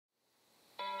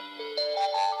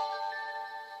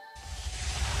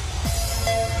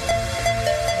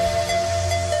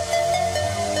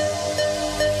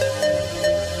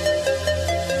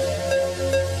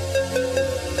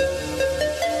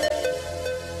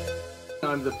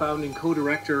I'm the founding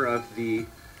co-director of the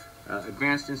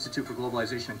Advanced Institute for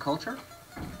Globalization and Culture.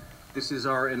 This is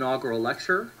our inaugural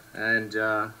lecture, and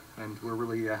we're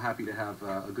really happy to have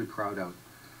a good crowd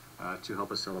out to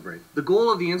help us celebrate. The goal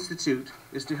of the Institute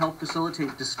is to help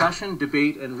facilitate discussion,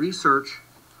 debate, and research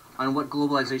on what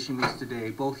globalization means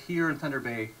today, both here in Thunder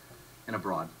Bay and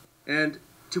abroad. And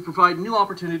to provide new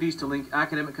opportunities to link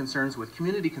academic concerns with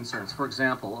community concerns, for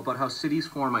example, about how cities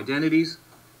form identities,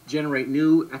 generate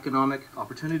new economic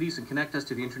opportunities, and connect us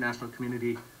to the international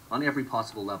community on every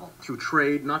possible level, through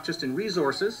trade, not just in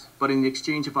resources, but in the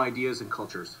exchange of ideas and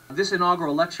cultures. This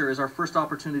inaugural lecture is our first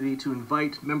opportunity to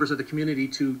invite members of the community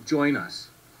to join us.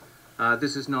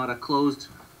 This is not a closed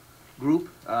group.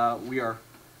 We are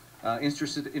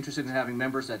interested in having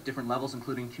members at different levels,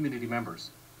 including community members.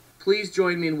 Please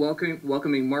join me in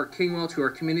welcoming Mark Kingwell to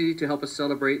our community to help us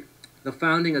celebrate the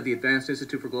founding of the Advanced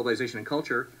Institute for Globalization and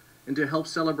Culture and to help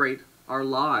celebrate our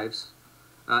lives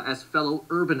as fellow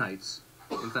urbanites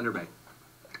in Thunder Bay.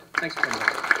 Thanks for coming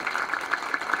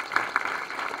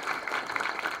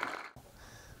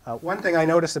back. One thing I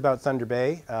noticed about Thunder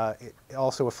Bay, it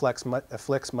also afflicts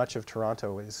much of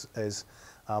Toronto, is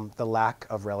the lack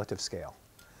of relative scale.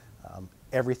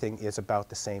 Everything is about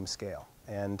the same scale.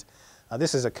 And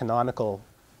this is a canonical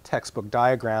textbook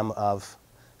diagram of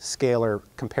scalar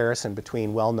comparison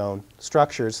between well-known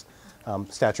structures,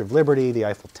 Statue of Liberty, the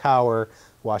Eiffel Tower,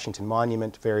 Washington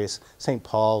Monument, various St.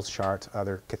 Paul's, Chartres,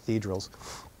 other cathedrals.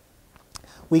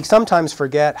 We sometimes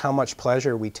forget how much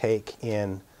pleasure we take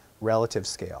in relative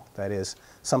scale, that is,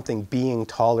 something being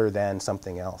taller than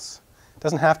something else. It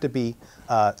doesn't have to be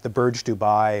the Burj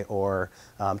Dubai or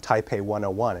Taipei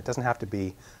 101. It doesn't have to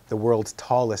be the world's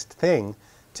tallest thing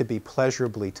to be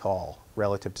pleasurably tall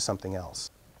relative to something else.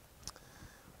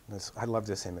 I love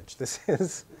this image. This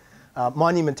is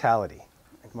monumentality.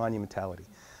 Monumentality.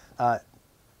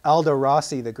 Aldo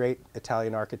Rossi, the great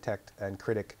Italian architect and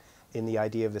critic in The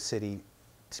Idea of the City,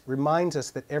 reminds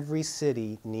us that every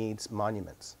city needs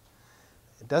monuments.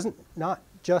 It doesn't, not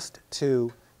just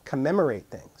to commemorate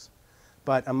things,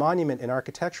 but a monument in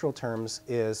architectural terms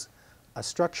is a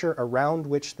structure around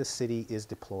which the city is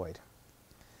deployed,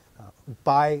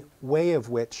 by way of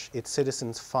which its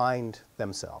citizens find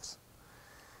themselves.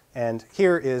 And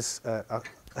here is a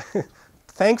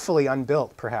thankfully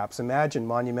unbuilt, perhaps, imagined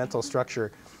monumental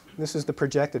structure. This is the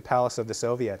projected palace of the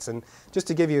Soviets. And just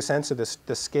to give you a sense of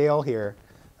the scale here,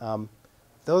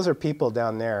 those are people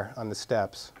down there on the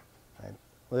steps, right?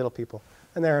 Little people.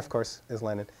 And there, of course, is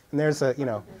Lenin. And there's a,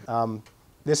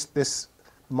 this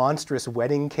monstrous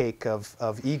wedding cake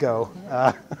of ego.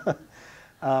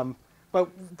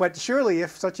 But surely,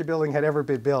 if such a building had ever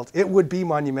been built, it would be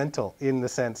monumental in the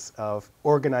sense of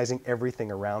organizing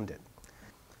everything around it.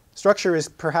 Structure is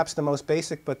perhaps the most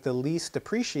basic but the least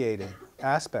appreciated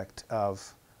aspect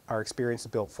of our experience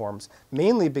of built forms,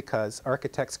 mainly because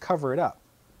architects cover it up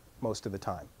most of the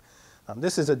time.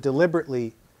 This is a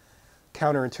deliberately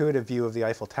counterintuitive view of the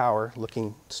Eiffel Tower,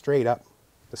 looking straight up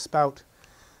the spout.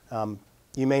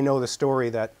 You may know the story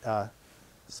that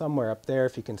somewhere up there,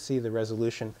 if you can see the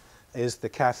resolution, is the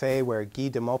cafe where Guy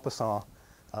de Maupassant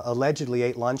allegedly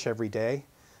ate lunch every day.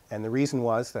 And the reason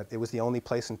was that it was the only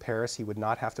place in Paris he would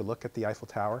not have to look at the Eiffel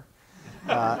Tower.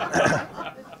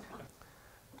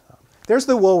 There's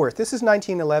the Woolworth. This is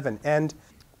 1911. And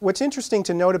what's interesting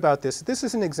to note about this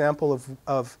is an example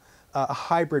of a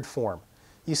hybrid form.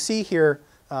 You see here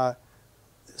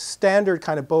standard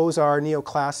kind of Beaux-Arts,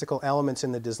 neoclassical elements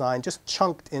in the design just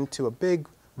chunked into a big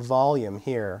volume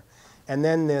here. And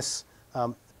then this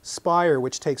spire,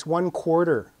 which takes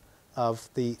 1/4 of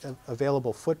the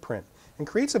available footprint and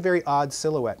creates a very odd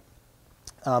silhouette.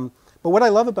 But what I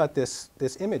love about this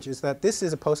image is that this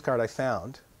is a postcard I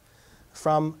found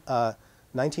from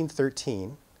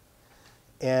 1913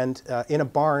 and in a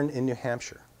barn in New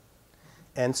Hampshire.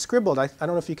 And scribbled, I don't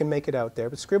know if you can make it out there,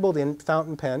 but scribbled in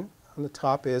fountain pen on the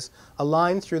top is a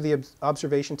line through the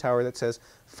observation tower that says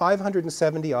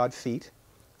 570 odd feet,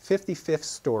 55th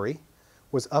story,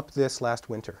 was up this last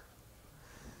winter.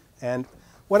 And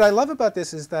what I love about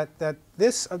this is that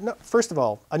this, first of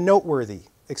all, a noteworthy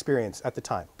experience at the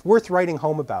time, worth writing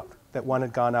home about, that one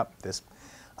had gone up this.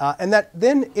 And that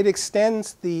then it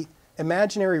extends the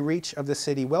imaginary reach of the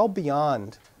city well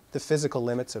beyond the physical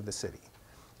limits of the city.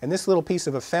 And this little piece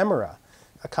of ephemera,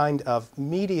 a kind of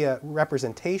media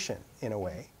representation in a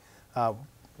way,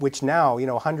 which now,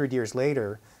 100 years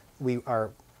later, we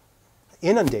are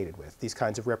inundated with these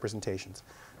kinds of representations.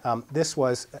 This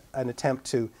was an attempt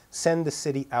to send the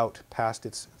city out past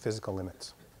its physical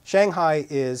limits. Shanghai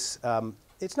is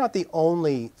it's not the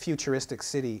only futuristic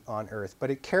city on Earth, but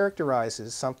it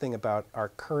characterizes something about our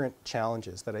current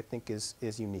challenges that I think is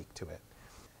unique to it.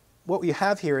 What we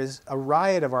have here is a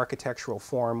riot of architectural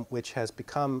form which has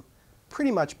become pretty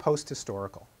much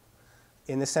post-historical,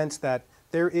 in the sense that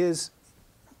there is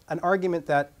an argument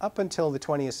that up until the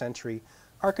 20th century,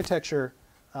 architecture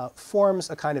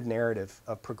forms a kind of narrative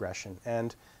of progression,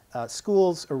 and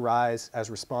schools arise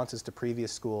as responses to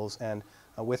previous schools and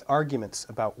with arguments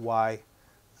about why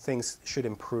things should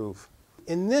improve.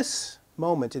 In this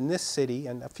moment, in this city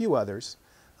and a few others,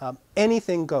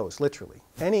 anything goes, literally.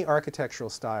 Any architectural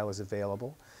style is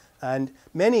available, and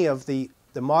many of the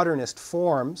modernist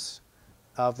forms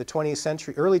of the 20th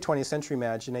century, early 20th century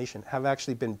imagination have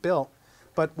actually been built,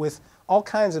 but with all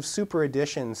kinds of super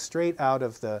additions straight out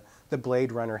of the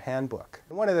Blade Runner handbook.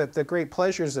 One of the great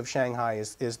pleasures of Shanghai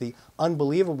is the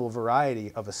unbelievable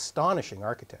variety of astonishing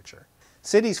architecture.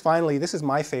 Cities, finally, this is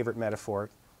my favorite metaphor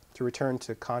to return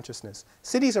to consciousness.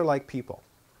 Cities are like people.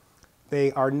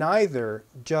 They are neither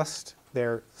just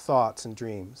their thoughts and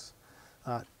dreams,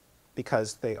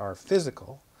 because they are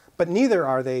physical, but neither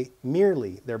are they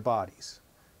merely their bodies.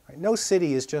 Right? No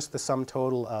city is just the sum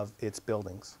total of its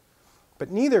buildings,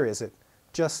 but neither is it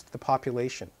just the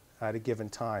population at a given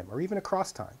time, or even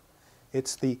across time.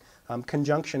 It's the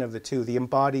conjunction of the two, the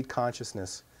embodied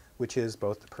consciousness, which is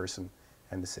both the person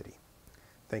and the city.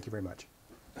 Thank you very much.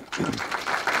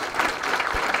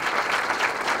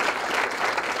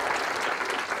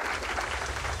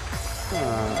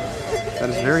 That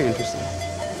is very interesting.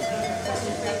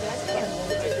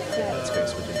 That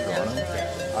space within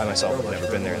Toronto. I myself have never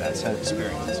been there in that sense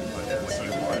experience, but what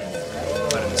you are.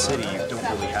 But in the city, you don't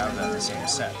really have that in the same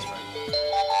sense, right?